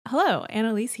Hello,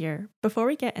 Annalise here. Before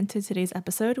we get into today's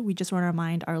episode, we just want to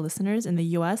remind our listeners in the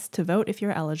US to vote if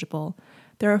you're eligible.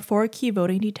 There are 4 key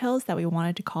voting details that we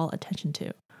wanted to call attention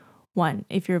to. 1.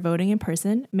 If you're voting in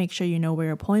person, make sure you know where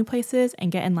your polling place is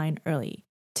and get in line early.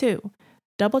 2.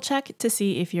 Double check to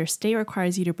see if your state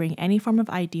requires you to bring any form of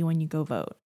ID when you go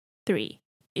vote. 3.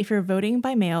 If you're voting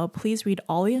by mail, please read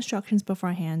all the instructions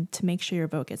beforehand to make sure your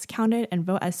vote gets counted and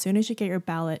vote as soon as you get your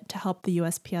ballot to help the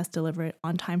USPS deliver it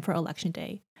on time for Election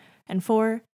Day. And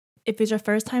 4, if it's your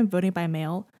first time voting by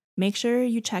mail, make sure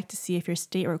you check to see if your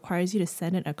state requires you to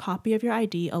send in a copy of your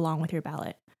ID along with your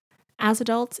ballot. As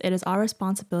adults, it is our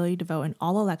responsibility to vote in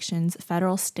all elections,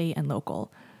 federal, state, and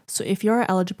local. So if you are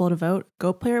eligible to vote,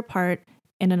 go play your part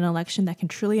in an election that can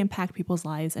truly impact people's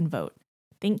lives and vote.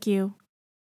 Thank you.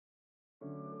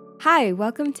 Hi,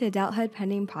 welcome to Adulthood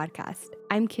Pending Podcast.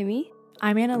 I'm Kimmy.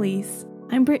 I'm Annalise.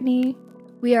 I'm Brittany.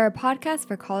 We are a podcast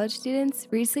for college students,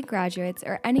 recent graduates,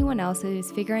 or anyone else who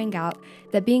is figuring out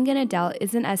that being an adult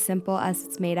isn't as simple as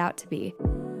it's made out to be.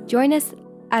 Join us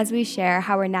as we share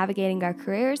how we're navigating our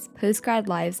careers, post-grad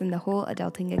lives, and the whole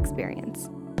adulting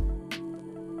experience.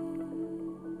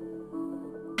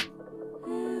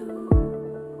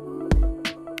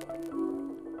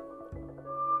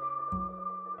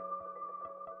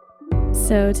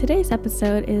 So today's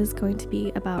episode is going to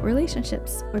be about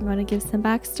relationships. We're going to give some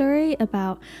backstory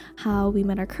about how we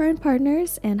met our current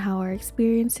partners and how our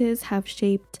experiences have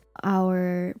shaped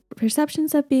our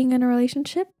perceptions of being in a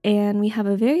relationship. And we have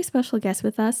a very special guest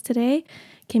with us today,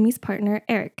 Kimmy's partner,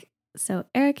 Eric. So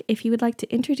Eric, if you would like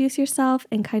to introduce yourself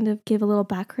and kind of give a little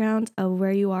background of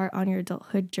where you are on your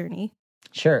adulthood journey.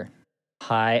 Sure.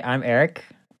 Hi, I'm Eric.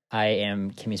 I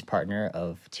am Kimmy's partner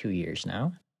of 2 years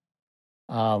now.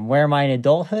 Where am I in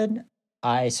adulthood?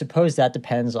 I suppose that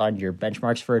depends on your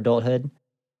benchmarks for adulthood.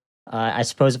 I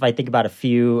suppose if I think about a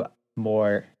few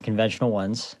more conventional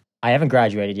ones, I haven't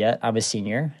graduated yet. I'm a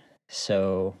senior,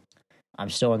 so I'm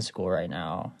still in school right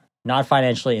now. Not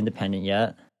financially independent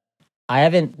yet. I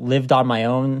haven't lived on my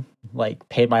own,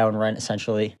 paid my own rent,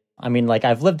 essentially. I mean,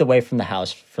 I've lived away from the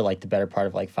house for, the better part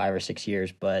of, 5 or 6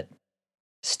 years, but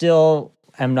still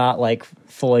am not,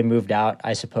 fully moved out,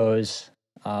 I suppose.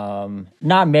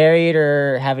 Not married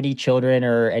or have any children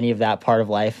or any of that part of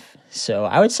life. So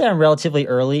I would say I'm relatively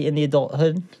early in the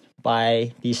adulthood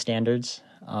by these standards.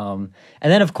 And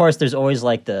then of course there's always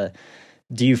do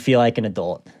you feel like an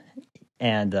adult?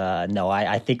 And, no,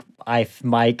 I think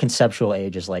my conceptual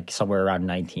age is somewhere around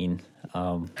 19.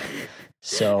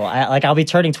 So I'll be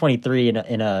turning 23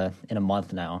 in a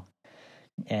month now.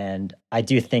 And I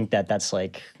do think that that's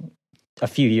a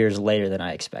few years later than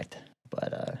I expect,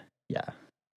 but, yeah.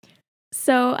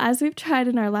 So as we've tried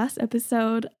in our last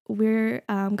episode, we're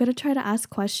going to try to ask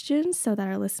questions so that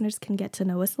our listeners can get to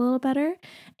know us a little better.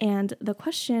 And the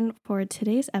question for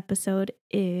today's episode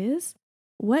is,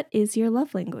 what is your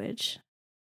love language?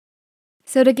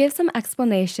 So to give some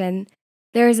explanation,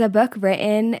 there is a book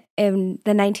written in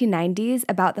the 1990s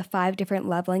about the 5 different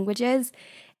love languages,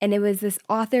 and it was this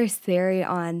author's theory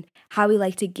on how we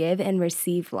like to give and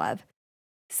receive love.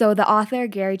 So the author,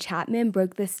 Gary Chapman,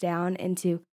 broke this down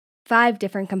into 5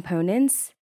 different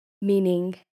components,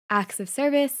 meaning acts of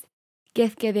service,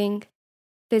 gift-giving,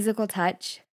 physical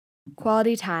touch,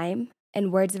 quality time,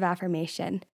 and words of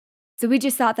affirmation. So we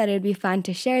just thought that it would be fun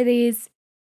to share these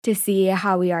to see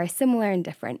how we are similar and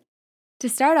different. To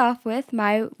start off with,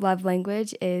 my love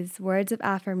language is words of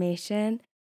affirmation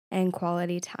and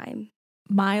quality time.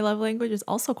 My love language is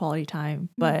also quality time,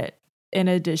 but in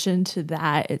addition to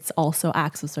that, it's also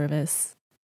acts of service.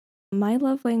 My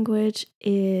love language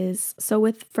is, so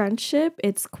with friendship,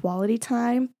 it's quality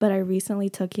time, but I recently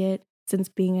took it since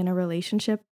being in a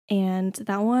relationship. And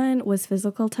that one was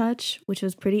physical touch, which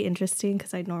was pretty interesting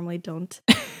because I normally don't.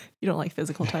 You don't like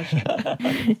physical touch?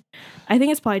 I think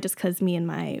it's probably just because me and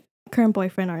my current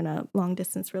boyfriend are in a long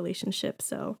distance relationship.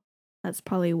 So that's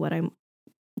probably what I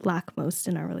lack most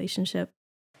in our relationship.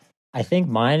 I think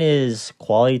mine is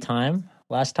quality time.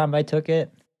 Last time I took it,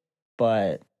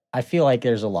 but I feel like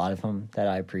there's a lot of them that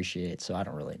I appreciate, so I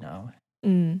don't really know.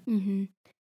 Mm-hmm.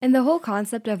 And the whole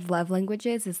concept of love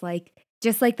languages is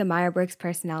just like the Myers-Briggs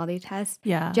personality test.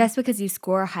 Yeah. Just because you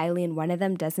score highly in one of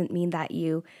them doesn't mean that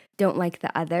you don't like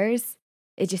the others.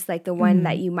 It's just the one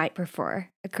that you might prefer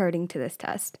according to this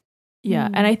test. Yeah.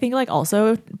 And I think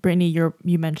also, Brittany,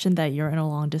 you mentioned that you're in a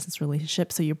long distance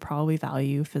relationship, so you probably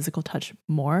value physical touch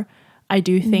more. I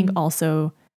do think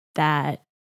also that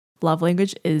love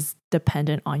language is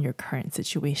dependent on your current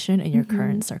situation and your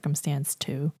current circumstance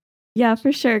too. Yeah,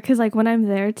 for sure. Because when I'm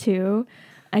there too,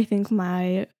 I think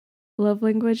my love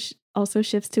language also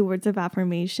shifts to words of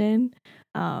affirmation.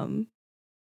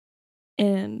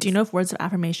 And Do you know if words of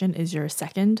affirmation is your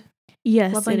second?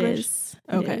 Yes, love it language? is.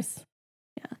 Okay. It is.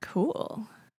 Cool.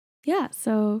 Yeah,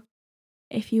 so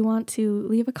if you want to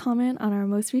leave a comment on our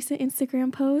most recent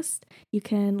Instagram post, you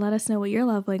can let us know what your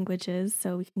love language is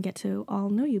so we can get to all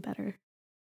know you better.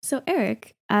 So,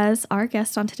 Eric, as our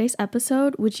guest on today's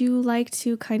episode, would you like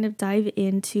to kind of dive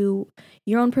into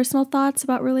your own personal thoughts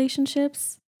about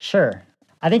relationships? Sure.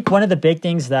 I think one of the big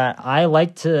things that I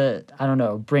like to,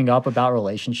 bring up about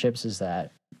relationships is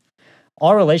that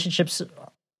all relationships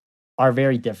are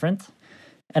very different.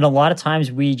 And a lot of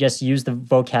times we just use the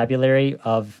vocabulary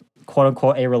of quote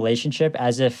unquote a relationship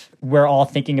as if we're all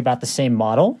thinking about the same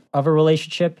model of a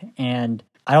relationship. And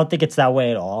I don't think it's that way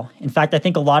at all. In fact, I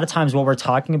think a lot of times what we're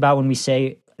talking about when we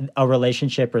say a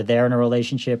relationship or they're in a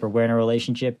relationship or we're in a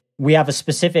relationship, we have a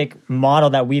specific model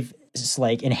that we've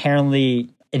inherently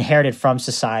inherited from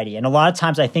society. And a lot of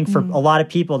times I think for a lot of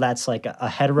people, that's like a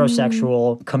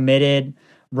heterosexual, committed,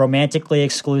 romantically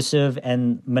exclusive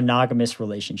and monogamous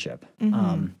relationship.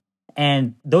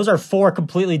 And those are 4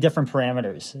 completely different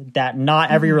parameters that not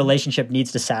every relationship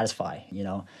needs to satisfy,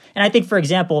 And I think, for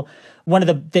example, one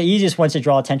of the easiest ones to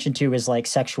draw attention to is like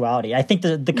sexuality. I think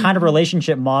the kind of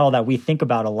relationship model that we think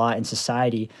about a lot in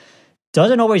society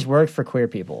doesn't always work for queer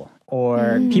people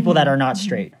or people that are not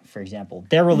straight, for example.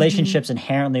 Their relationships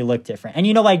inherently look different. And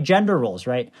like gender roles,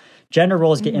 right? Gender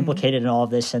roles get implicated in all of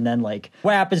this. And then like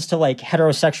what happens to like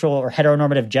heterosexual or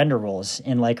heteronormative gender roles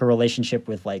in like a relationship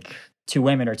with like 2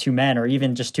 women or 2 men or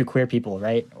even just 2 queer people,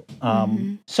 right?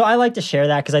 So I like to share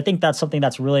that because I think that's something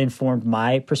that's really informed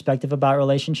my perspective about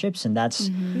relationships. And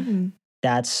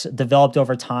that's developed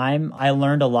over time. I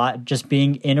learned a lot just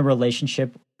being in a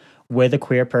relationship with a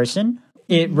queer person.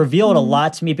 It revealed a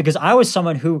lot to me because I was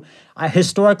someone who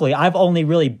historically I've only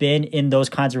really been in those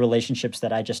kinds of relationships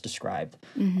that I just described.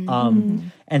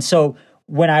 And so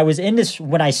when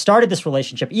I started this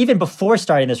relationship, even before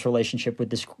starting this relationship with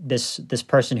this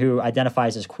person who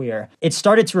identifies as queer, it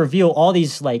started to reveal all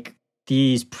these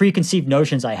these preconceived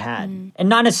notions I had, and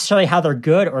not necessarily how they're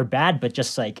good or bad, but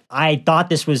just like I thought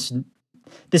this was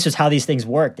how these things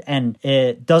worked, and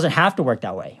it doesn't have to work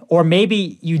that way. Or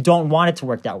maybe you don't want it to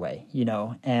work that way,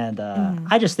 And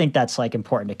I just think that's like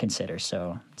important to consider.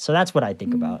 So that's what I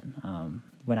think about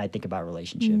when I think about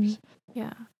relationships.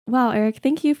 Yeah. Wow, Eric,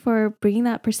 thank you for bringing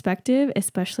that perspective,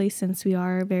 especially since we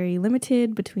are very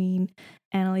limited between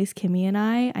Annalise, Kimmy, and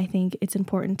I. I think it's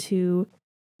important to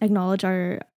acknowledge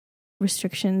our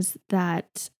restrictions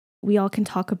that we all can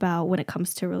talk about when it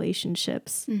comes to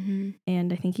relationships.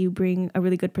 And I think you bring a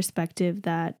really good perspective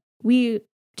that we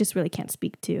just really can't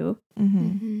speak to.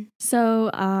 So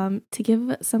to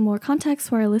give some more context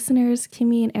for our listeners,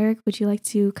 Kimmy and Eric, would you like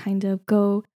to kind of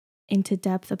go into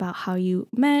depth about how you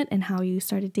met and how you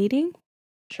started dating?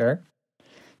 Sure.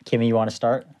 Kimmy, you want to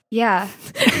start? Yeah.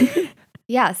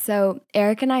 Yeah, so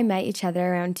Eric and I met each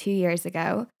other around 2 years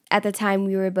ago. At the time,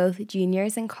 we were both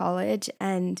juniors in college,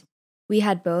 and we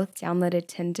had both downloaded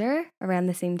Tinder around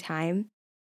the same time.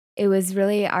 It was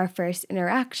really our first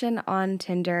interaction on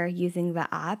Tinder using the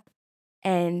app,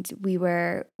 and we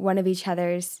were one of each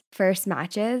other's first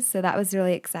matches, so that was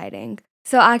really exciting.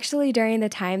 So actually, during the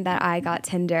time that I got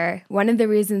Tinder, one of the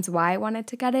reasons why I wanted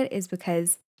to get it is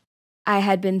because I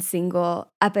had been single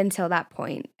up until that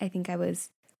point. I think I was,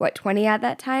 20 at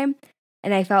that time?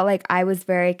 And I felt like I was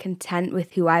very content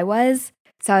with who I was.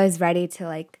 So I was ready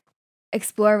to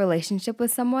explore a relationship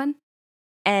with someone.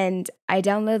 And I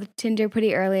downloaded Tinder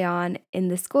pretty early on in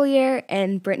the school year,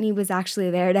 and Brittany was actually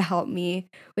there to help me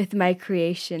with my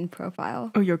creation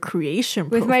profile. Oh, your creation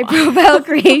profile. With my profile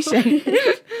creation.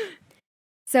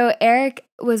 So Eric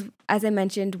was, as I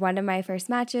mentioned, one of my first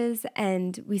matches,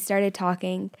 and we started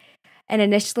talking. And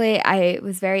initially, I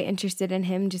was very interested in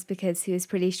him just because he was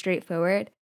pretty straightforward.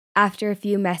 After a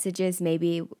few messages,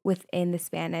 maybe within the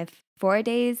span of 4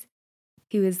 days,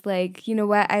 he was like, you know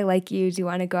what, I like you. Do you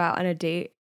want to go out on a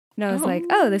date? And I was like,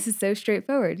 oh, this is so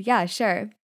straightforward. Yeah, sure.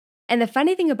 And the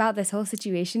funny thing about this whole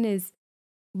situation is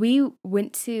we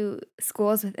went to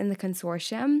schools within the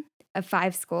consortium of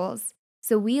 5 schools.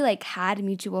 So we had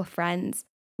mutual friends.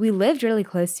 We lived really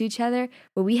close to each other,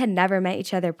 but we had never met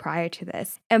each other prior to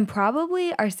this. And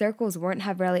probably our circles wouldn't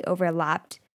have really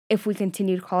overlapped if we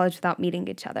continued college without meeting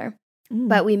each other.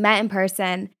 But we met in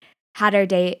person, had our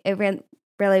date, it went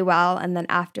really well. And then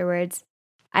afterwards,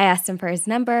 I asked him for his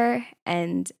number,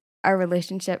 and our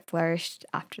relationship flourished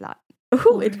after that.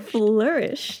 Oh, it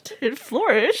flourished. It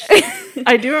flourished.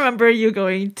 I do remember you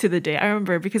going to the date. I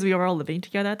remember because we were all living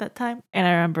together at that time. And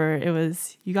I remember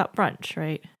you got brunch,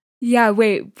 right? Yeah,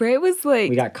 wait, Britt was We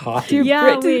got coffee.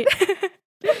 Yeah, wait.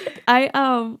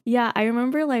 I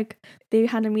remember like they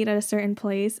had to meet at a certain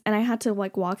place and I had to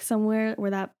like walk somewhere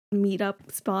where that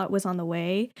meetup spot was on the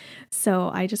way. So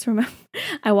I just remember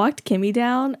I walked Kimmy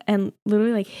down and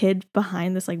literally like hid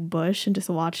behind this like bush and just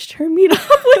watched her meet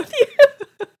up with you.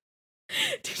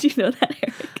 Did you know that,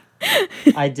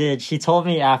 Eric? I did. She told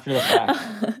me after the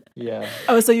fact. Yeah.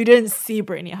 Oh, so you didn't see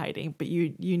Brittany hiding, but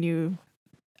you knew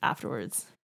afterwards.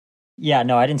 Yeah,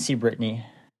 no, I didn't see Brittany.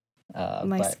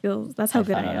 My but skills. That's how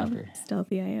good I found out am. after.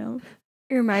 Stealthy I am.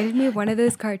 It reminded me of one of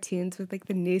those cartoons with like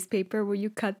the newspaper where you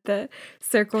cut the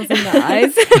circles in the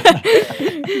eyes.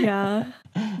 Yeah.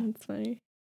 That's funny.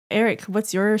 Eric,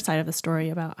 what's your side of the story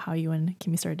about how you and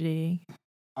Kimmy started dating?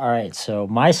 All right, so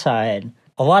my side,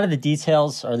 a lot of the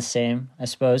details are the same, I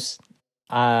suppose.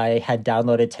 I had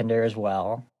downloaded Tinder as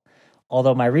well,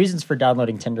 although my reasons for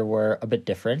downloading Tinder were a bit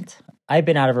different. I'd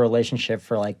been out of a relationship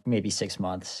for like maybe 6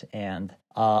 months, and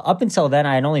up until then,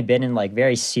 I had only been in like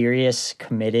very serious,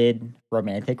 committed,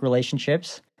 romantic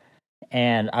relationships.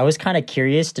 And I was kind of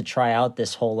curious to try out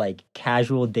this whole like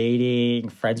casual dating,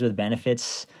 friends with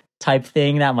benefits type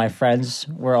thing that my friends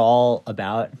were all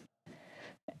about.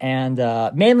 And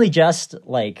mainly just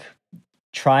like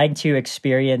trying to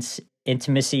experience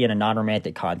intimacy in a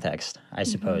non-romantic context, I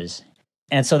suppose.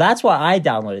 And so that's why I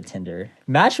downloaded Tinder.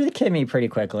 Matched with Kimmy pretty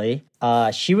quickly.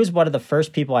 She was one of the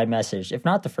first people I messaged, if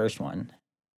not the first one.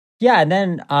 Yeah, and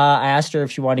then I asked her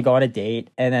if she wanted to go on a date.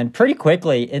 And then pretty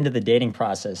quickly into the dating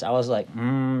process, I was like,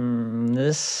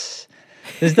 this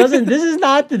is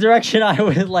not the direction I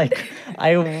would like.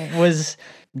 It was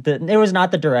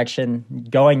not the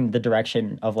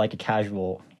direction of like a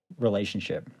casual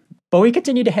relationship. But we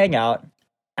continued to hang out.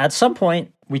 At some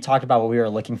point, we talked about what we were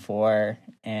looking for,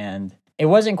 and it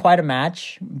wasn't quite a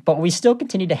match, but we still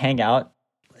continued to hang out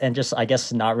and just, I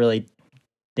guess, not really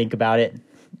think about it.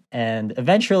 And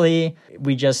eventually,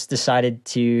 we just decided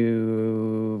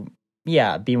to,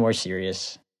 be more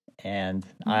serious. And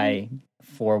I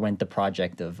forewent the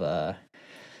project of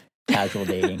casual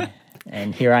dating.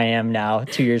 And here I am now,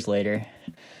 2 years later.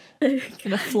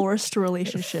 In a flourished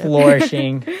relationship.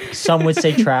 Flourishing. Some would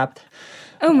say trapped.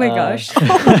 Oh my gosh.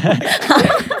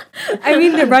 I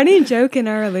mean, the running joke in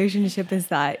our relationship is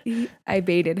that I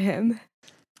baited him.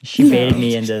 She baited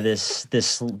me into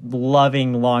this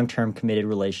loving, long-term committed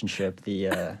relationship.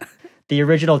 The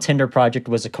original Tinder project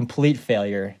was a complete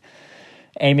failure,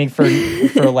 aiming for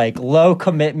like low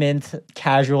commitment,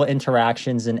 casual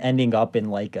interactions, and ending up in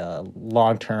like a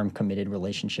long-term committed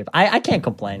relationship. I can't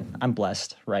complain. I'm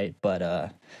blessed, right?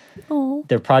 But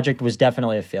their project was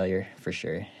definitely a failure for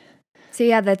sure. So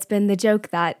yeah, that's been the joke,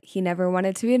 that he never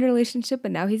wanted to be in a relationship,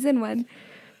 and now he's in one.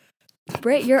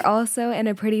 Britt, you're also in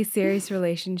a pretty serious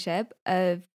relationship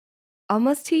of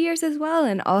almost 2 years as well,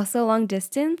 and also long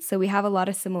distance. So we have a lot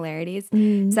of similarities.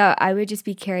 So I would just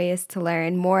be curious to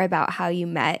learn more about how you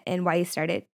met and why you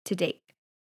started to date.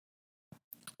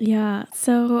 Yeah.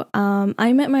 So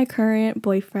I met my current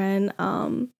boyfriend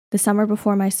the summer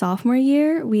before my sophomore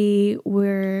year. We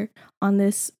were on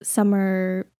this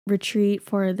summer retreat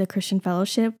for the Christian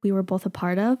Fellowship we were both a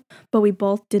part of, but we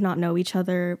both did not know each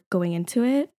other going into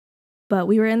it. But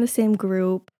we were in the same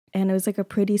group, and it was like a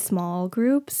pretty small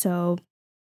group. So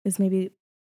it was maybe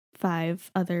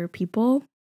 5 other people.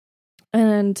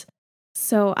 And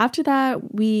so after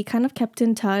that, we kind of kept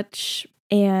in touch.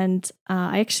 And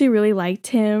I actually really liked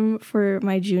him for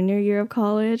my junior year of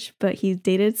college, but he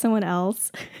dated someone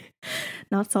else.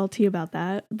 Not salty about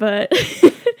that, but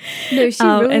no, she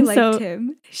really liked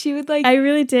him. She would like. I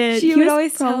really did. She would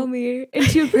always tell me, and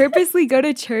she would purposely go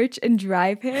to church and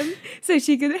drive him so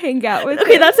she could hang out with him.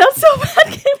 Okay, that sounds so bad.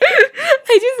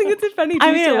 I just think it's a funny detail.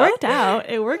 I mean, it worked out.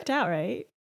 It worked out, right?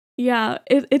 Yeah,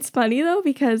 it's funny though,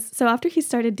 because so after he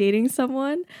started dating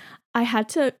someone, I had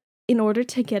to, in order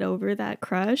to get over that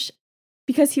crush,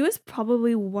 because he was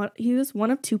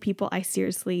one of 2 people I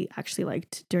seriously actually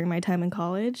liked during my time in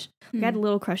college. I had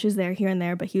little crushes there, here and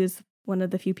there, but he was one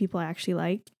of the few people I actually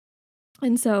liked.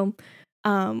 And so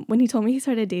when he told me he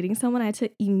started dating someone, I had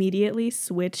to immediately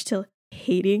switch to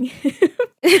hating him,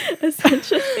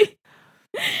 essentially.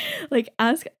 Like,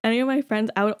 ask any of my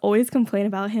friends, I would always complain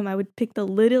about him. I would pick the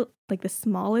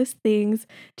smallest things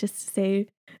just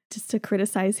to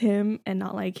criticize him and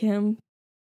not like him.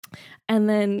 And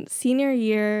then senior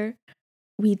year,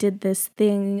 we did this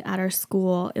thing at our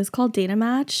school. It was called Data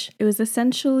Match. It was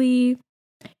essentially,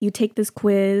 you take this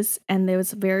quiz, and it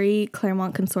was very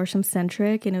Claremont Consortium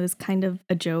centric, and it was kind of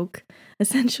a joke,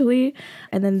 essentially.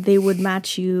 And then they would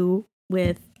match you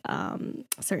with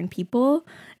certain people.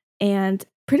 And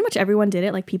pretty much everyone did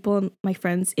it. Like, my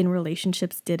friends in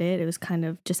relationships did it. It was kind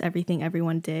of just everything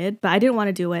everyone did. But I didn't want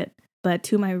to do it but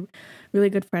two of my really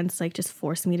good friends like just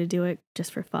forced me to do it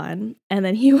just for fun. And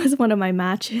then he was one of my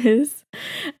matches.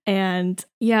 And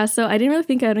yeah, so I didn't really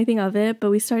think anything of it, but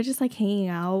we started just like hanging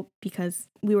out because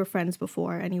we were friends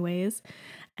before anyways.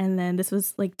 And then this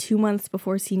was like 2 months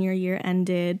before senior year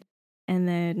ended. And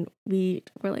then we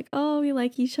were like, oh, we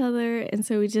like each other. And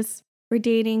so we're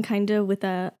dating kind of with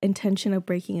the intention of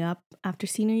breaking up after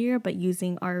senior year, but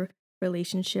using our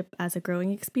relationship as a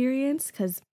growing experience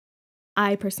because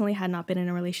I personally had not been in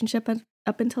a relationship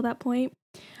up until that point.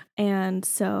 And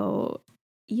so,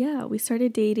 yeah, we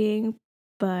started dating,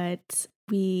 but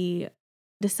we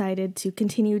decided to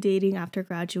continue dating after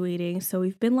graduating. So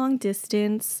we've been long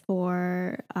distance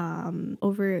for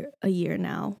over a year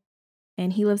now.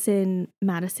 And he lives in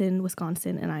Madison,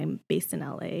 Wisconsin, and I'm based in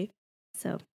LA.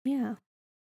 So, yeah.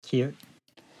 Cute.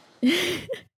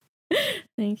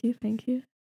 Thank you.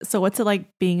 So what's it like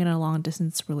being in a long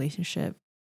distance relationship?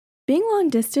 Being long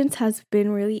distance has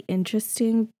been really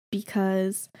interesting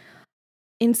because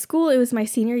in school it was my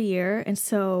senior year, and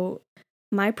so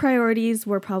my priorities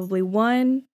were probably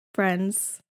 1,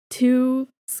 friends, 2,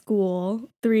 school,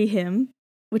 3, him,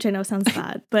 which I know sounds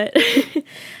bad, but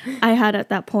I had at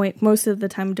that point, most of the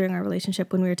time during our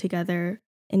relationship when we were together,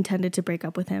 intended to break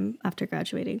up with him after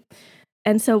graduating.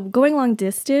 And so going long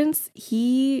distance,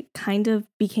 he kind of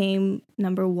became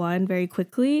number 1 very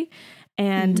quickly.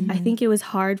 And I think it was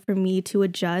hard for me to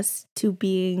adjust to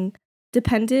being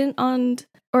dependent on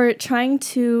or trying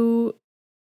to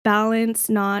balance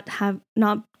not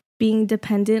being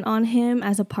dependent on him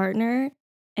as a partner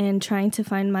and trying to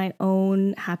find my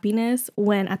own happiness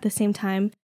when at the same time,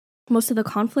 most of the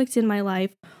conflict in my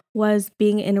life was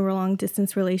being in a long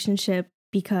distance relationship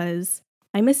because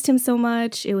I missed him so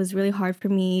much. It was really hard for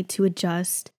me to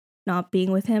adjust not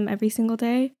being with him every single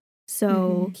day.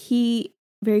 So he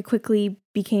very quickly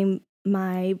became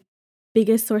my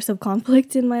biggest source of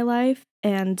conflict in my life.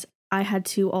 And I had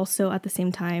to also at the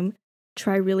same time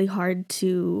try really hard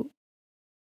to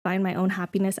find my own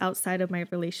happiness outside of my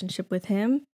relationship with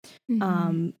him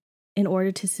in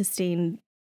order to sustain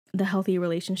the healthy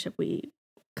relationship we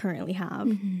currently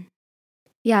have.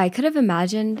 Yeah, I could have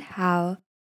imagined how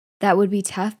that would be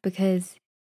tough because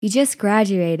you just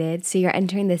graduated, so you're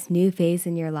entering this new phase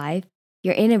in your life.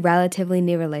 You're in a relatively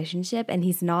new relationship and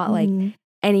he's not like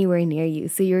anywhere near you.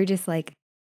 So you're just like,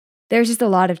 there's just a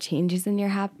lot of changes in your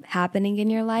happening in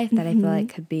your life that I feel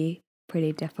like could be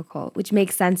pretty difficult, which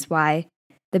makes sense why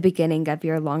the beginning of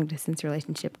your long distance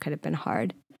relationship could have been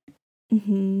hard.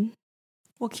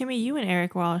 Well, Kimmy, you and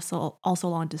Eric were also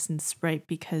long distance, right?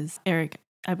 Because Eric,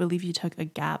 I believe you took a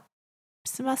gap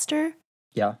semester.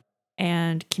 Yeah.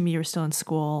 And Kimmy, you're still in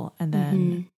school, and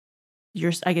then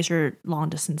I guess you're long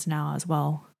distance now as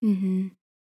well.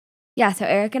 Yeah, so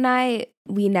Eric and I,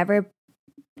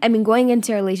 going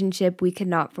into a relationship, we could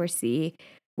not foresee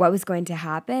what was going to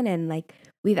happen. And like,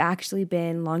 we've actually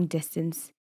been long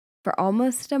distance for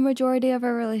almost a majority of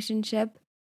our relationship,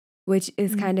 which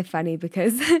is kind of funny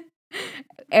because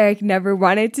Eric never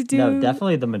wanted to do. No,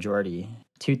 definitely the majority.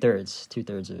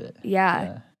 2/3 of it.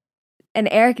 Yeah. And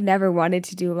Eric never wanted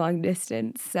to do long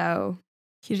distance, so.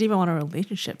 He didn't even want a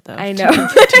relationship, though. I know.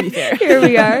 To be fair. Here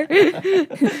we are.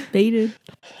 Baited.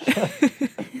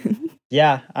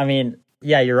 Yeah,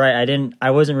 you're right.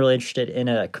 I wasn't really interested in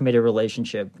a committed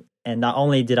relationship. And not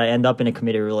only did I end up in a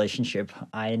committed relationship,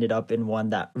 I ended up in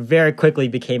one that very quickly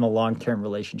became a long-term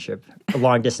relationship, a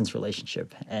long-distance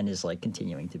relationship, and is like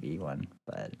continuing to be one.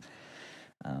 But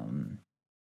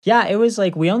yeah, it was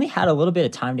like we only had a little bit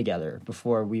of time together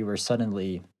before we were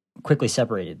suddenly quickly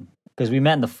separated because we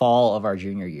met in the fall of our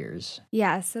junior years.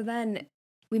 Yeah, so then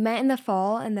we met in the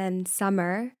fall, and then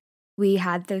summer, we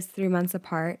had those 3 months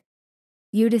apart.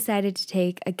 You decided to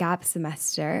take a gap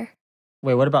semester.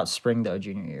 Wait, what about spring though,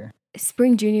 junior year?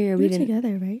 Spring, junior year, We were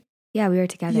together, right? Yeah, we were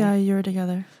together. Yeah, you were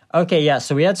together. Okay, yeah,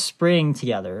 so we had spring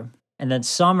together, and then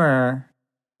summer,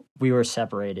 we were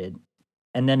separated.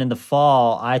 And then in the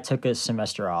fall, I took a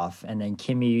semester off, and then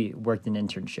Kimmy worked an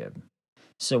internship.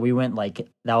 So we went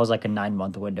that was like a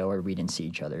 9-month window where we didn't see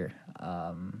each other.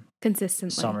 Consistently.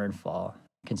 Summer and fall,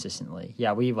 consistently.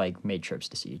 Yeah, we made trips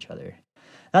to see each other.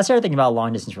 That's the other thing about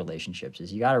long distance relationships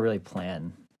is you got to really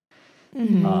plan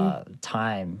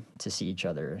time to see each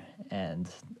other, and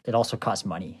it also costs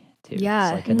money too. Yeah.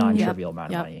 It's like a non-trivial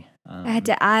amount of money. I had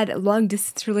to add a long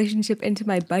distance relationship into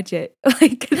my budget,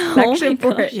 like a section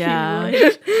for it. Yeah.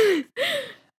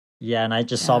 Yeah, and I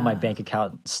just saw my bank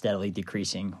account steadily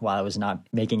decreasing while I was not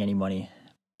making any money.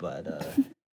 But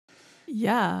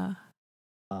yeah,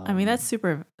 that's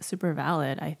super super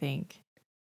valid. I think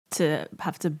to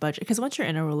have to budget because once you're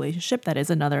in a relationship, that is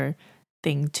another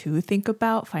thing to think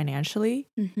about financially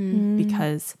Mm-hmm.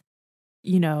 because,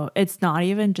 you know, it's not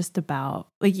even just about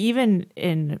like, even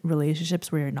in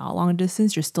relationships where you're not long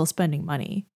distance, you're still spending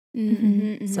money.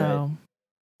 Mm-hmm. So,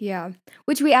 Yeah.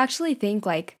 Which we actually think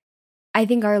like, I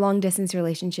think our long distance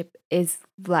relationship is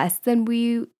less than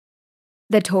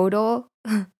the total,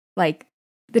 like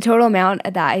the total amount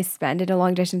that I spend in a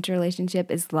long distance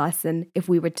relationship is less than if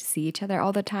we were to see each other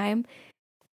all the time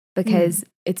because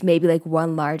it's maybe like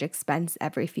one large expense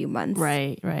every few months.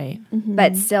 right.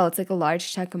 But still, it's like a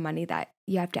large chunk of money that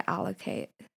you have to allocate.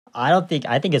 I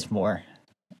think it's more.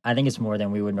 I think it's more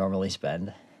than we would normally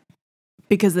spend.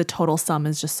 Because the total sum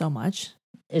is just so much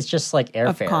It's just like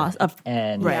airfare cost of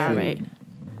and right, food. right.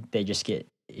 They just get,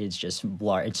 it's just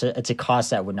large. It's a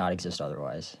cost that would not exist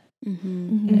otherwise.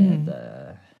 Mm-hmm. And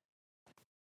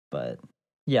but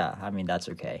yeah, I mean that's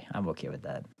okay. I'm okay with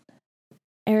that.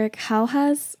 Eric, how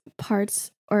has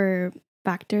parts or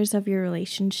factors of your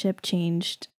relationship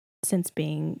changed since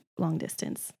being long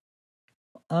distance?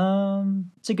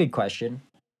 It's a good question.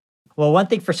 Well, one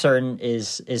thing for certain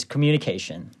is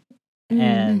communication,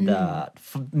 and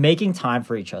making time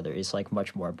for each other is like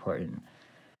much more important.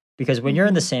 Because when you're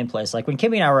in the same place, like when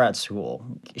Kimmy and I were at school,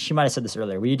 she might have said this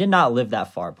earlier, we did not live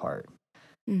that far apart.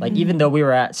 Like even though we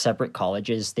were at separate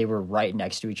colleges, they were right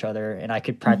next to each other, and I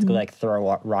could practically like throw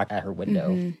a rock at her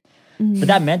window. But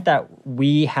that meant that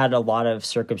we had a lot of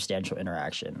circumstantial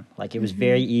interaction. Like it was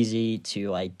very easy to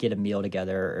like get a meal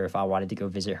together, or if I wanted to go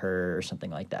visit her or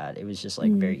something like that, it was just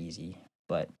like very easy.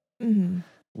 But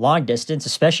long distance,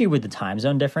 especially with the time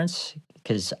zone difference,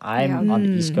 because I'm on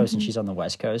the East Coast and she's on the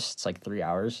West Coast, it's like 3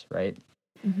 hours, right?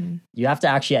 You have to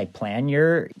actually like plan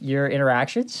your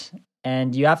interactions,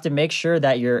 and you have to make sure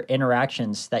that your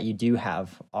interactions that you do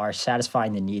have are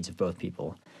satisfying the needs of both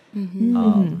people.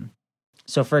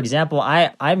 So for example,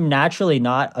 I'm naturally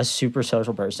not a super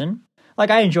social person. Like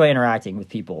I enjoy interacting with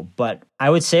people, but I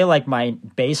would say like my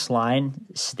baseline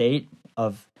state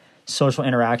of social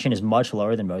interaction is much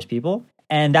lower than most people.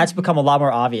 And that's become a lot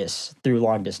more obvious through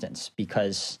long distance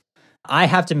because I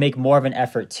have to make more of an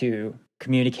effort to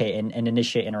communicate and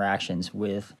initiate interactions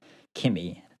with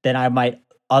Kimmy than I might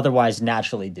otherwise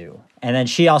naturally do. And then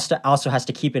she also has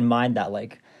to keep in mind that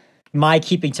like my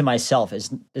keeping to myself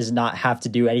is not have to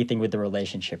do anything with the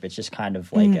relationship. It's just kind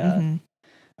of like a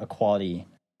quality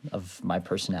of my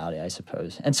personality, I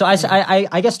suppose. And so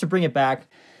I guess to bring it back,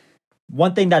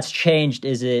 one thing that's changed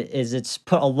is it's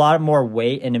put a lot more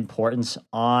weight and importance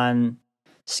on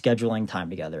scheduling time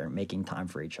together and making time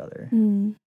for each other.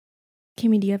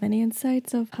 Kimmy, do you have any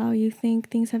insights of how you think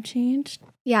things have changed?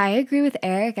 Yeah, I agree with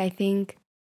Eric. I think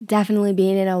definitely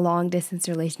being in a long distance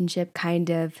relationship kind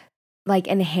of like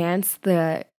enhanced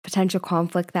the potential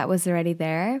conflict that was already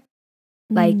there.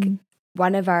 Like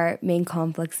one of our main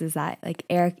conflicts is that like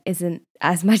Eric isn't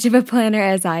as much of a planner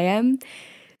as I am.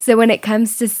 So when it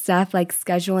comes to stuff like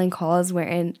scheduling calls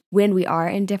when we are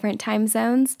in different time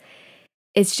zones,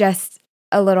 it's just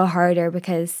a little harder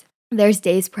because there's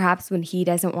days perhaps when he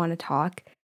doesn't want to talk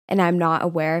and I'm not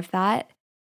aware of that.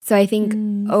 So I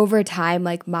think over time,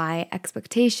 like my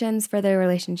expectations for the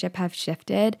relationship have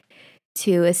shifted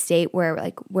to a state where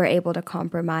like we're able to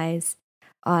compromise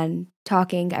on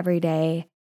talking every day,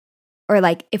 or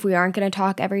like if we aren't going to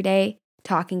talk every day,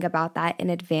 talking about that in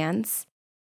advance.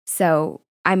 So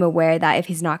I'm aware that if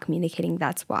he's not communicating,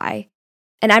 that's why.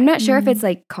 And I'm not sure if it's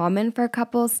like common for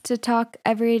couples to talk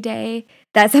every day.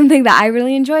 That's something that I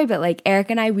really enjoy, but like Eric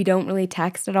and I, we don't really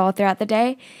text at all throughout the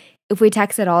day. If we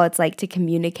text at all, it's like to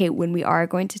communicate when we are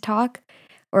going to talk,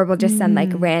 or we'll just send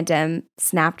like random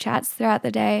Snapchats throughout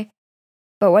the day.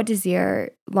 But what does your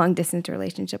long distance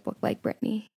relationship look like,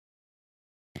 Brittany?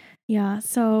 Yeah,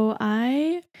 so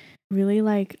I really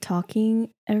like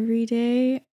talking every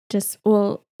day,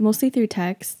 mostly through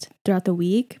text throughout the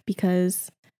week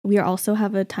because we also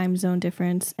have a time zone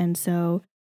difference. And so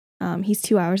he's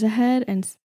 2 hours ahead and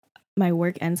my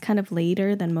work ends kind of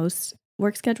later than most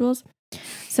work schedules.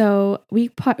 So we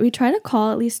try to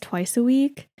call at least twice a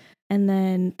week. And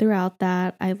then throughout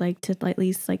that, I like to at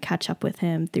least like catch up with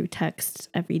him through text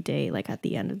every day, like at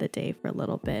the end of the day for a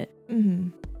little bit.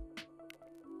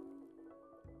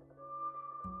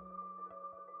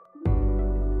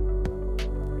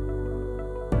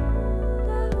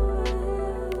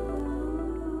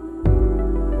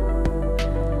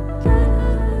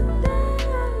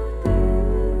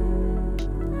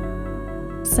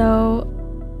 So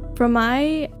from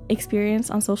my experience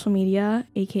on social media,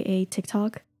 aka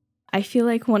TikTok, I feel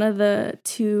like one of the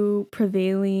two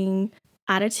prevailing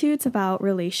attitudes about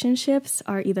relationships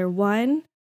are either one,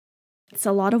 it's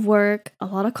a lot of work, a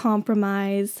lot of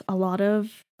compromise, a lot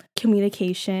of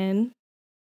communication,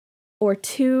 Or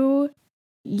 2,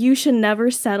 you should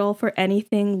never settle for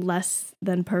anything less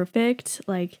than perfect.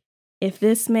 Like, if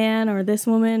this man or this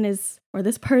woman or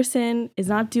this person is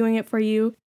not doing it for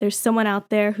you, there's someone out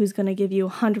there who's going to give you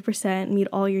 100%, meet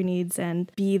all your needs,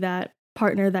 and be that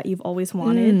partner that you've always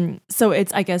wanted. So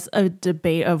it's, I guess, a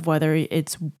debate of whether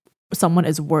it's someone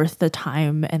is worth the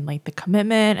time and like the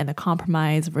commitment and the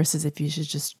compromise versus if you should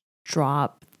just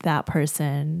drop that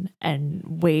person and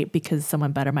wait because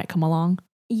someone better might come along.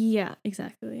 Yeah,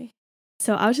 exactly.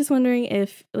 So I was just wondering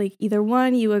if, like, either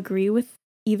 1, you agree with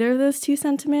either of those 2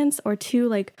 sentiments, or 2,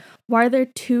 like, why are there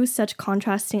 2 such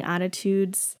contrasting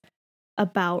attitudes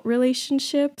about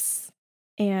relationships,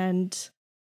 and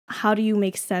how do you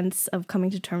make sense of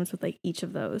coming to terms with like each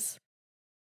of those?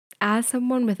 As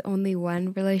someone with only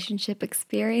one relationship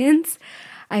experience,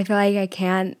 I feel like I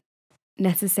can't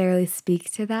necessarily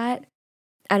speak to that.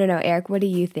 I don't know, Eric, what do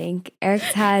you think?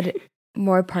 Eric's had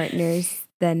more partners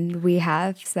than we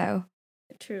have, so.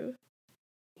 True.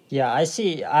 Yeah, I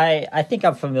see. I think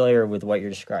I'm familiar with what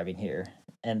you're describing here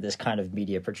and this kind of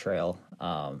media portrayal.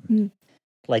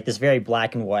 Like this very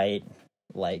black and white,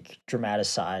 like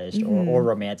dramatized or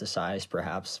romanticized,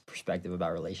 perhaps, perspective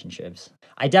about relationships.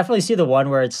 I definitely see the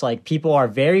one where it's like people are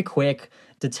very quick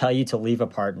to tell you to leave a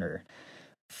partner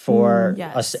for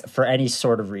for any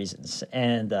sort of reasons.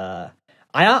 And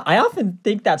I often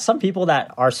think that some people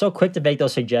that are so quick to make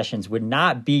those suggestions would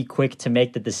not be quick to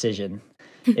make the decision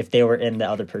if they were in the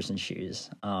other person's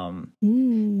shoes.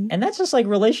 And that's just like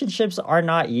relationships are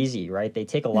not easy, right? They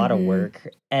take a lot of work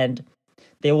and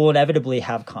they will inevitably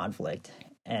have conflict.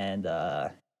 And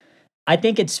I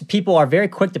think it's people are very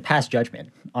quick to pass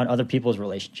judgment on other people's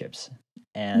relationships.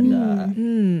 And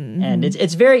and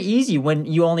it's very easy when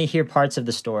you only hear parts of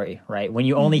the story, right? When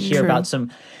you only hear about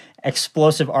some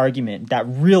explosive argument that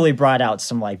really brought out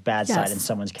some like bad side in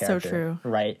someone's character. So true.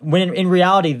 Right? When in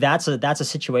reality that's a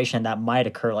situation that might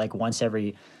occur like once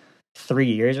every 3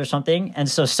 years or something. And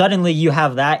so suddenly you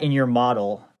have that in your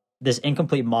model, this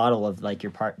incomplete model of like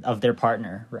their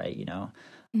partner, right? You know?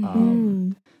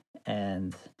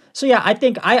 And so yeah, I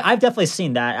think I've definitely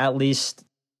seen that at least.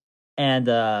 And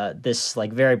this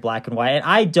like very black and white. And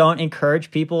I don't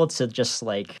encourage people to just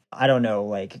like, I don't know,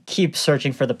 like keep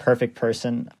searching for the perfect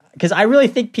person. Because I really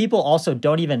think people also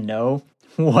don't even know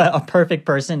what a perfect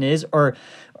person is or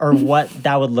what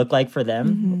that would look like for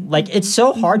them. Like it's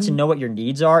so hard to know what your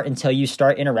needs are until you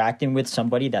start interacting with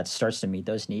somebody that starts to meet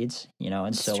those needs, you know?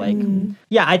 And so like,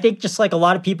 yeah, I think just like a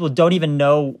lot of people don't even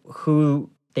know who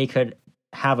they could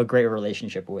have a great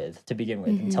relationship with to begin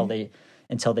with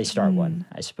until they start one,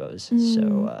 I suppose.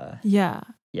 So yeah.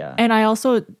 Yeah. And I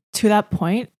also, to that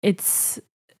point, it's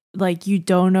like you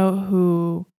don't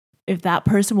know if that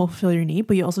person will fulfill your need,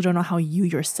 but you also don't know how you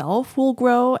yourself will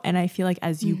grow. And I feel like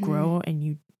as you grow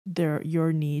and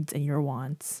your needs and your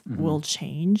wants will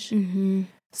change.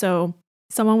 So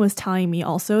someone was telling me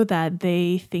also that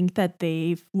they think that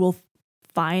they will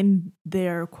find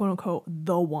their quote unquote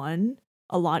the one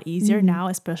a lot easier now,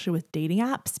 especially with dating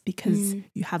apps, because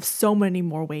you have so many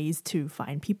more ways to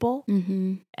find people.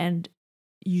 And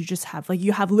you just have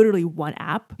you have literally one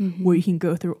app where you can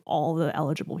go through all the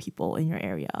eligible people in your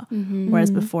area.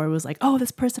 Whereas before it was like, oh,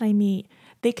 this person I meet,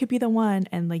 they could be the one.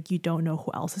 And like, you don't know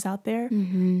who else is out there.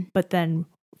 But then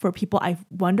for people, I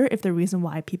wonder if the reason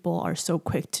why people are so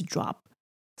quick to drop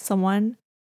someone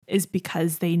is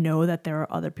because they know that there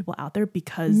are other people out there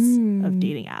because of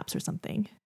dating apps or something.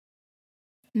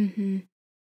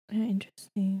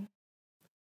 Interesting.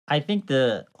 I think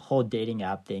the whole dating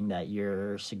app thing that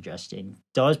you're suggesting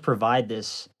does provide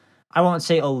this, I won't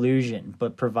say illusion,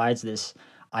 but provides this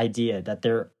idea that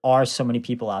there are so many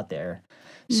people out there,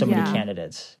 so many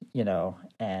candidates, you know,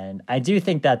 and I do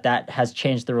think that has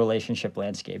changed the relationship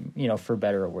landscape, you know, for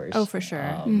better or worse. Oh, for sure.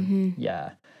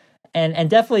 Yeah. And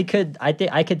definitely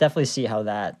I could definitely see how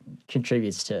that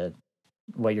contributes to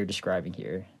what you're describing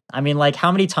here. I mean, like,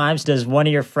 how many times does one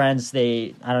of your friends,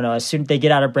 I don't know, as soon as they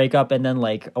get out of breakup and then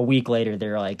like a week later,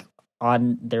 they're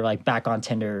back on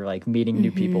Tinder, like meeting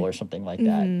new people or something like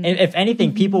that. And if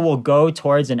anything, people will go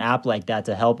towards an app like that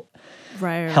to help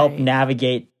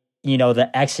navigate, you know,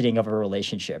 the exiting of a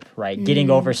relationship, right? Getting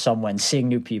over someone, seeing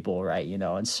new people, right? You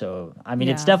know, and so, I mean,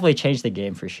 it's definitely changed the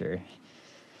game for sure.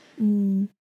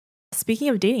 Speaking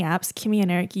of dating apps, Kimmy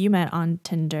and Eric, you met on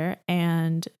Tinder,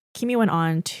 and Kimmy went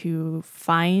on to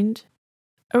find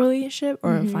a relationship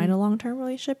or find a long-term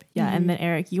relationship. Yeah. And then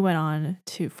Eric, you went on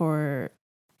for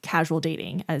casual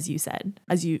dating, as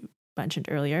you mentioned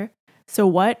earlier.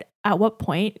 So at what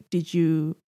point did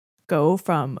you go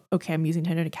from, okay, I'm using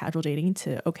Tinder to casual dating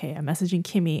to, okay, I'm messaging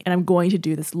Kimmy and I'm going to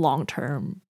do this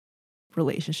long-term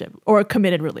relationship, or a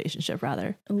committed relationship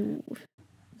rather? Ooh.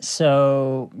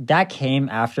 So that came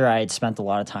after I had spent a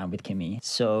lot of time with Kimmy.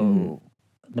 So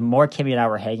the more Kimmy and I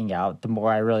were hanging out, the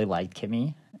more I really liked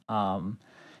Kimmy.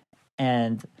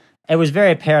 And it was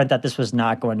very apparent that this was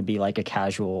not going to be like a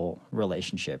casual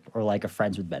relationship or like a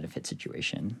friends with benefit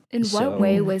situation. In So what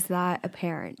way was that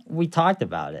apparent? we talked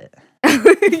about it,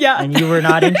 Yeah. and you were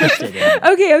not interested in it.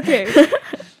 Okay.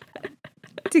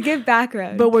 To give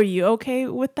background. But were you okay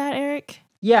with that, Eric?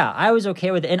 Yeah, I was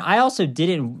okay with it. And I also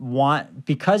didn't want,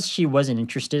 because she wasn't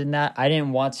interested in that, I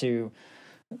didn't want to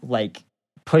like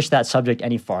push that subject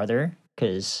any farther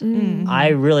because I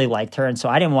really liked her. And so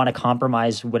I didn't want to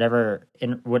compromise whatever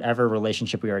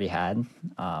relationship we already had.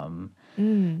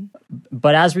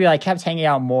 But as we like kept hanging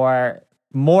out more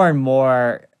and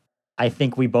more, I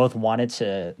think we both wanted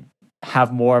to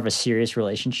have more of a serious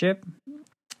relationship.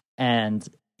 And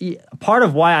part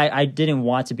of why I didn't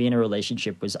want to be in a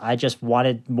relationship was I just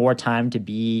wanted more time to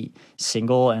be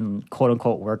single and quote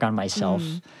unquote work on myself.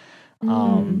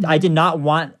 I did not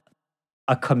want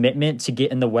a commitment to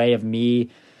get in the way of me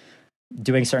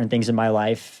doing certain things in my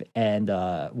life and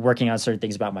working on certain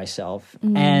things about myself.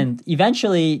 And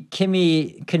eventually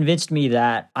Kimmy convinced me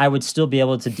that I would still be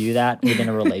able to do that within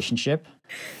a relationship.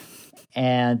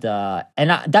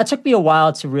 That took me a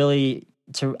while to really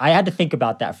I had to think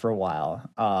about that for a while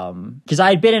because I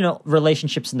had been in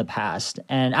relationships in the past,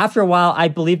 and after a while I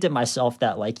believed it myself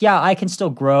that like, yeah, I can still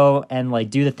grow and like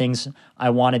do the things I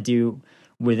want to do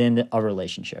within a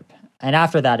relationship. And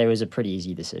after that, it was a pretty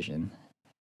easy decision.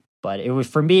 But it was,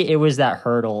 for me, it was that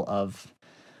hurdle of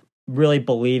really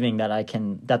believing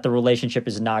that the relationship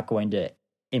is not going to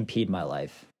impede my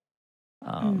life.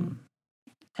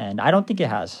 And I don't think it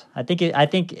has. I think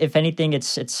if anything,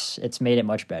 it's made it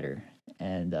much better.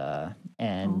 And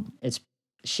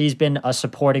she's been a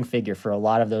supporting figure for a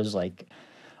lot of those like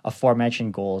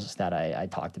aforementioned goals that I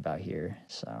talked about here.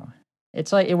 So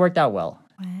it's like it worked out well.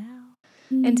 Wow.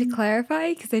 And to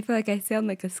clarify, because I feel like I sound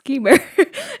like a schemer,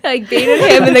 like baited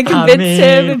him and then convinced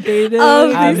him and baited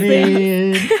all of these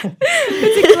things. But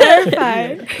to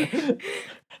clarify,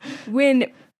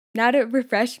 now to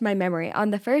refresh my memory,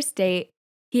 on the first date,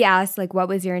 he asked like, what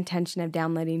was your intention of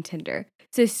downloading Tinder?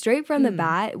 So straight from the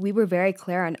bat, we were very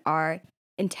clear on our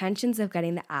intentions of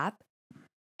getting the app.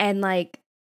 And like,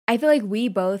 I feel like we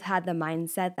both had the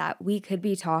mindset that we could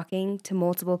be talking to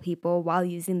multiple people while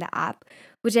using the app,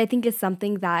 which I think is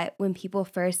something that when people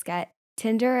first get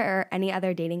Tinder or any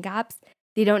other dating apps,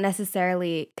 they don't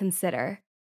necessarily consider.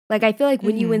 Like, I feel like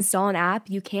when you install an app,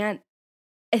 you can't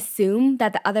assume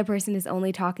that the other person is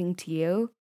only talking to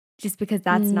you just because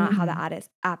that's not how the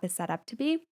app is set up to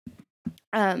be.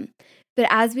 But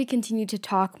as we continued to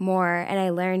talk more and I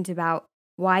learned about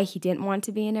why he didn't want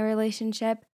to be in a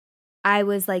relationship, I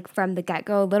was like from the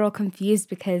get-go a little confused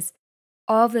because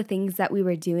all of the things that we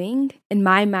were doing in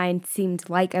my mind seemed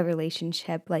like a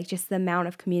relationship, like just the amount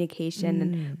of communication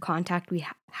and contact we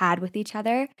had with each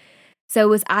other. So it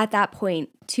was at that point,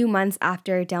 2 months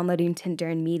after downloading Tinder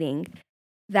and meeting,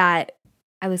 that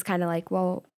I was kind of like,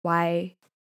 well, why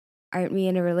aren't we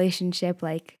in a relationship?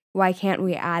 Like, why can't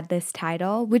we add this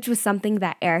title? Which was something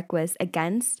that Eric was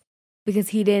against because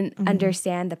he didn't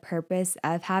understand the purpose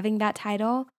of having that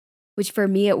title, which for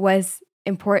me, it was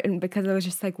important because I was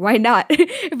just like, why not?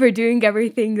 If we're doing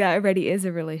everything that already is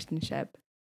a relationship.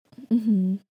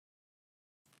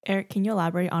 Eric, can you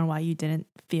elaborate on why you didn't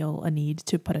feel a need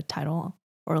to put a title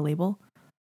or a label?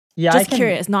 Yeah, just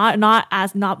curious,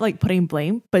 not like putting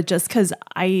blame, but just because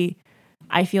I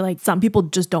feel like some people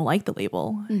just don't like the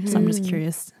label. So I'm just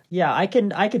curious. Yeah, I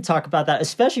can talk about that,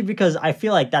 especially because I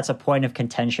feel like that's a point of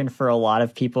contention for a lot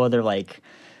of people. They're like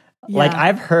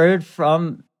I've heard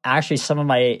from actually some of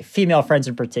my female friends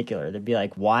in particular. They'd be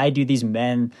like, why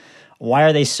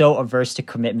are they so averse to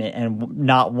commitment and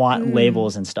not want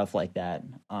labels and stuff like that?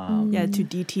 To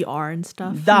DTR and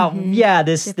stuff.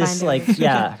 This like,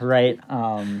 yeah, right.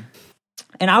 And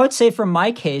I would say from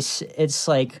my case, it's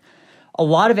like a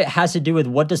lot of it has to do with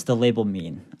what does the label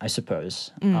mean, I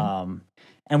suppose. And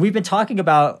we've been talking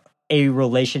about a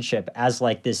relationship as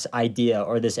like this idea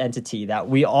or this entity that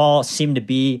we all seem to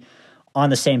be on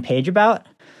the same page about,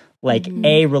 like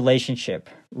a relationship,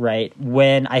 right?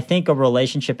 When I think a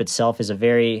relationship itself is a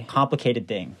very complicated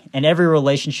thing, and every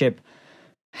relationship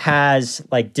has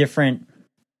like different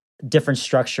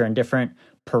structure and different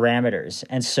parameters.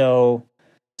 And so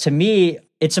to me,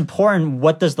 it's important,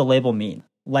 what does the label mean?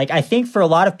 Like, I think for a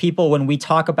lot of people, when we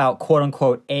talk about quote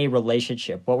unquote a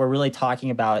relationship, what we're really talking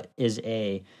about is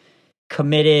a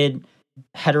committed,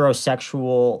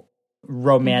 heterosexual,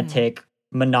 romantic,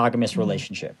 monogamous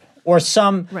relationship. or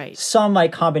some Right.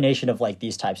 like combination of like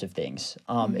these types of things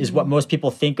is what most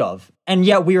people think of, and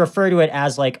yet we refer to it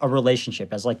as like a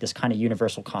relationship, as like this kind of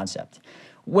universal concept,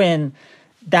 when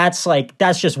that's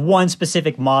just one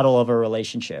specific model of a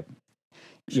relationship,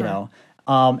 you Sure. know.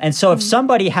 And so if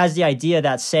somebody has the idea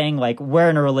that saying like we're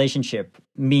in a relationship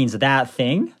means that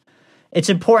thing, it's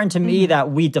important to me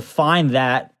that we define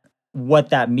that, what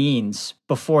that means,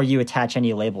 before you attach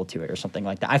any label to it or something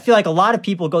like that. I feel like a lot of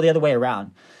people go the other way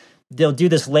around. They'll do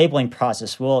this labeling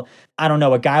process. Well, I don't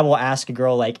know, a guy will ask a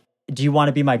girl like, do you want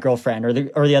to be my girlfriend, or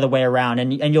the other way around,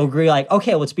 and you'll agree like,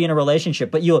 okay, let's be in a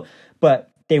relationship,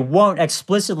 but they won't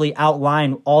explicitly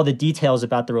outline all the details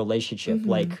about the relationship,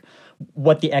 like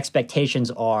what the expectations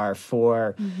are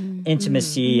for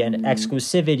intimacy and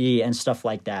exclusivity and stuff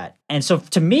like that. And so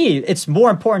to me, it's more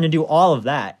important to do all of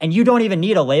that. And you don't even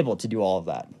need a label to do all of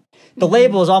that. The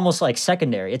label is almost like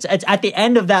secondary. It's at the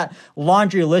end of that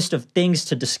laundry list of things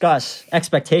to discuss,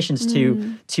 expectations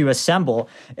to assemble.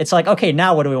 It's like, okay,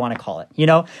 now what do we want to call it? You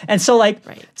know? And so like,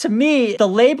 to me, the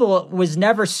label was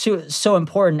never so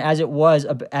important as it was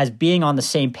as being on the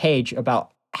same page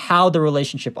about how the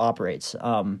relationship operates.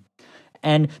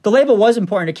 And the label was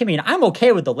important to Kimmy, and I'm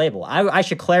okay with the label. I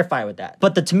should clarify with that.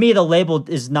 But to me, the label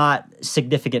is not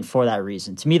significant for that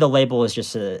reason. To me, the label is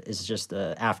just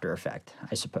a after effect,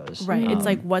 I suppose. Right. It's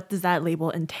like, what does that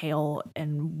label entail,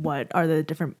 and what are the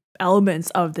different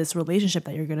elements of this relationship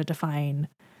that you're going to define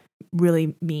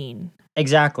really mean?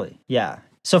 Exactly. Yeah.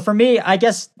 So for me, I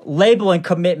guess label and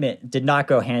commitment did not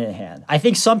go hand in hand. I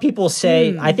think some people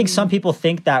some people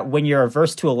think that when you're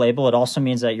averse to a label, it also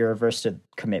means that you're averse to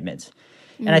commitment.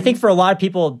 And I think for a lot of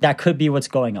people, that could be what's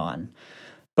going on.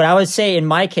 But I would say in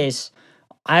my case,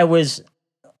 I was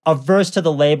averse to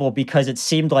the label because it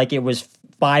seemed like it was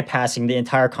bypassing the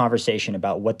entire conversation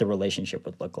about what the relationship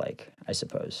would look like, I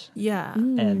suppose. Yeah.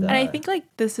 And I think like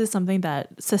this is something that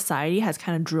society has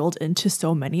kind of drilled into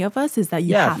so many of us, is that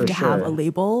you have to have a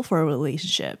label for a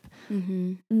relationship.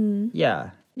 Yeah.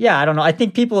 Yeah, I don't know. I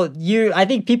think people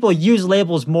use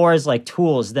labels more as like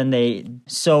tools than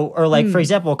for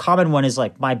example, a common one is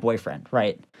like my boyfriend,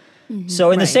 right?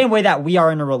 So in the same way that we are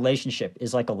in a relationship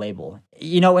is like a label.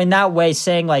 You know, in that way,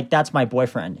 saying like that's my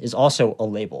boyfriend is also a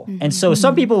label. And so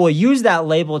some people will use that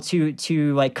label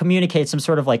to like communicate some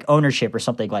sort of like ownership or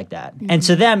something like that. And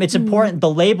to them, it's important. The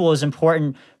label is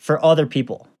important for other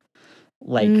people.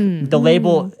 Like the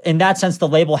label, in that sense, the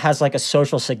label has like a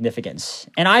social significance.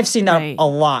 And I've seen that a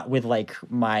lot with like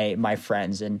my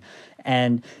friends and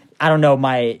I don't know,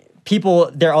 my people,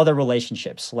 their other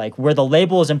relationships, like where the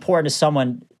label is important to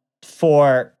someone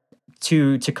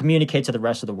to communicate to the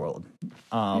rest of the world.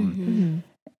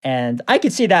 And I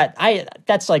could see that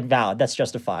that's like valid, that's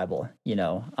justifiable, you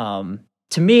know.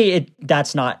 To me,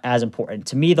 that's not as important.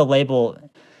 To me, the label,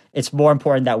 it's more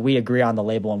important that we agree on the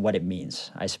label and what it means,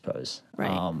 I suppose.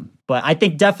 Right. But I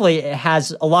think definitely it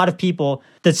has a lot of people,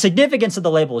 the significance of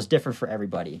the label is different for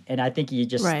everybody. And I think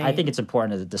I think it's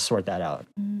important to sort that out.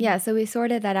 Yeah, so we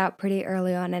sorted that out pretty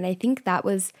early on. And I think that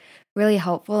was really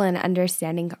helpful in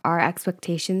understanding our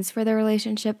expectations for the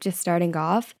relationship just starting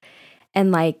off.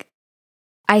 And like,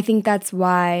 I think that's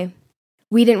why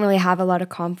we didn't really have a lot of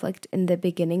conflict in the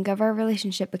beginning of our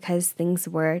relationship, because things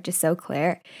were just so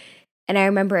clear. And I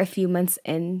remember a few months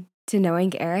into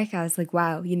knowing Eric, I was like,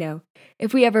 wow, you know,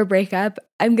 if we ever break up,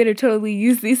 I'm going to totally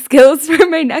use these skills for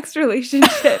my next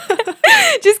relationship.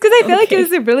 Just because I feel like it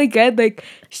was a really good like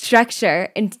structure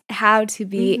and how to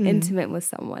be intimate with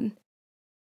someone.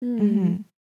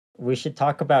 We should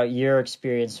talk about your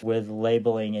experience with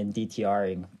labeling and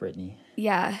DTRing, Brittany.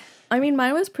 Yeah. I mean,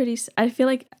 mine was I feel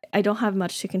like I don't have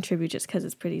much to contribute just because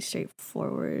it's pretty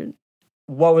straightforward.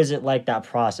 What was it like, that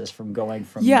process from going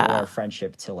from more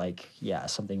friendship to like,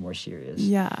 something more serious?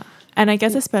 Yeah. And I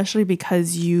guess especially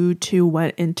because you two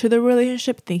went into the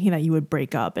relationship thinking that you would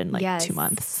break up in like 2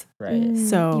 months. Right.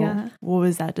 So what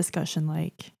was that discussion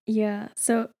like? Yeah.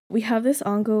 So we have this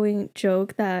ongoing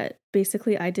joke that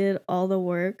basically I did all the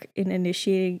work in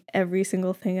initiating every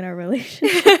single thing in our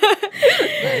relationship.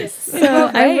 Nice.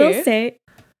 So I will say,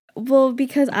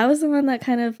 because I was the one that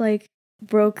kind of like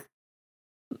broke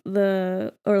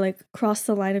crossed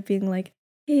the line of being like,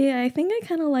 hey, I think I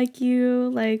kind of like you,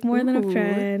 like more than a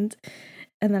friend.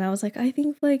 And then I was like, I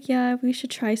think like, we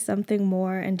should try something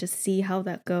more and just see how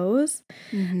that goes.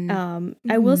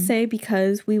 I will say,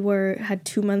 because we had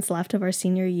 2 months left of our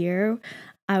senior year,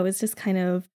 I was just kind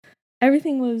of,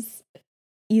 everything was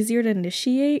easier to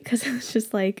initiate because it was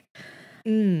just like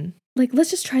let's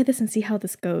just try this and see how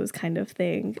this goes kind of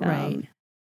thing. Right.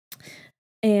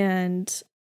 And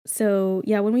so,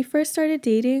 when we first started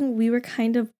dating, we were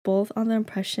kind of both on the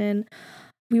impression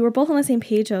we were both on the same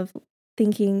page of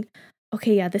thinking,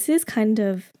 okay, yeah, this is kind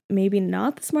of maybe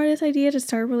not the smartest idea to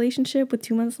start a relationship with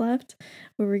 2 months left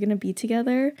where we're going to be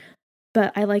together,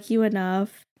 but I like you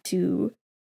enough to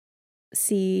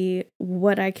see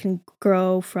what I can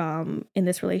grow from in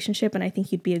this relationship, and I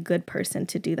think you'd be a good person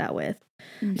to do that with.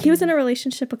 He was in a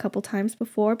relationship a couple times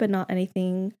before, but not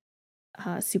anything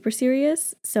super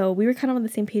serious. So we were kind of on the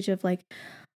same page of like,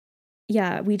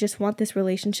 yeah, we just want this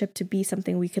relationship to be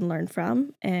something we can learn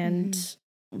from and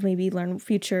maybe learn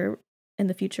in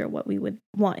the future what we would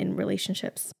want in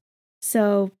relationships.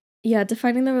 So yeah,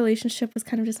 defining the relationship was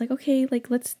kind of just like, okay, like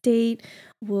let's date.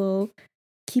 We'll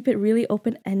keep it really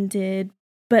open-ended.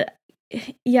 But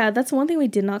yeah, that's one thing we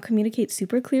did not communicate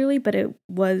super clearly, but it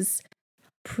was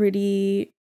pretty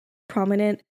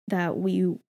prominent that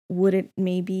we wouldn't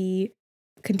maybe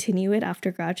continue it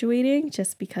after graduating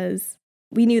just because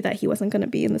we knew that he wasn't going to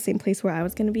be in the same place where I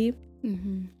was going to be.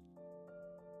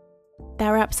 That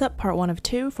wraps up part 1 of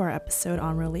 2 for our episode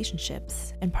on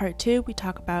relationships. In part 2, we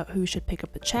talk about who should pick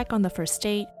up the check on the first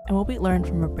date and what we learned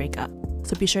from a breakup.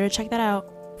 So be sure to check that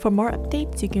out. For more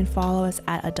updates, you can follow us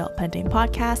at Adult Pending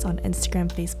Podcast on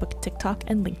Instagram, Facebook, TikTok,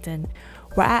 and LinkedIn.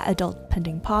 We're at Adult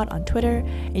Pending Pod on Twitter,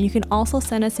 and you can also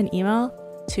send us an email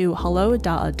to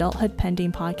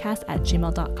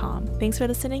hello.adulthoodpendingpodcast@gmail.com. Thanks for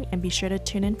listening, and be sure to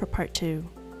tune in for part 2.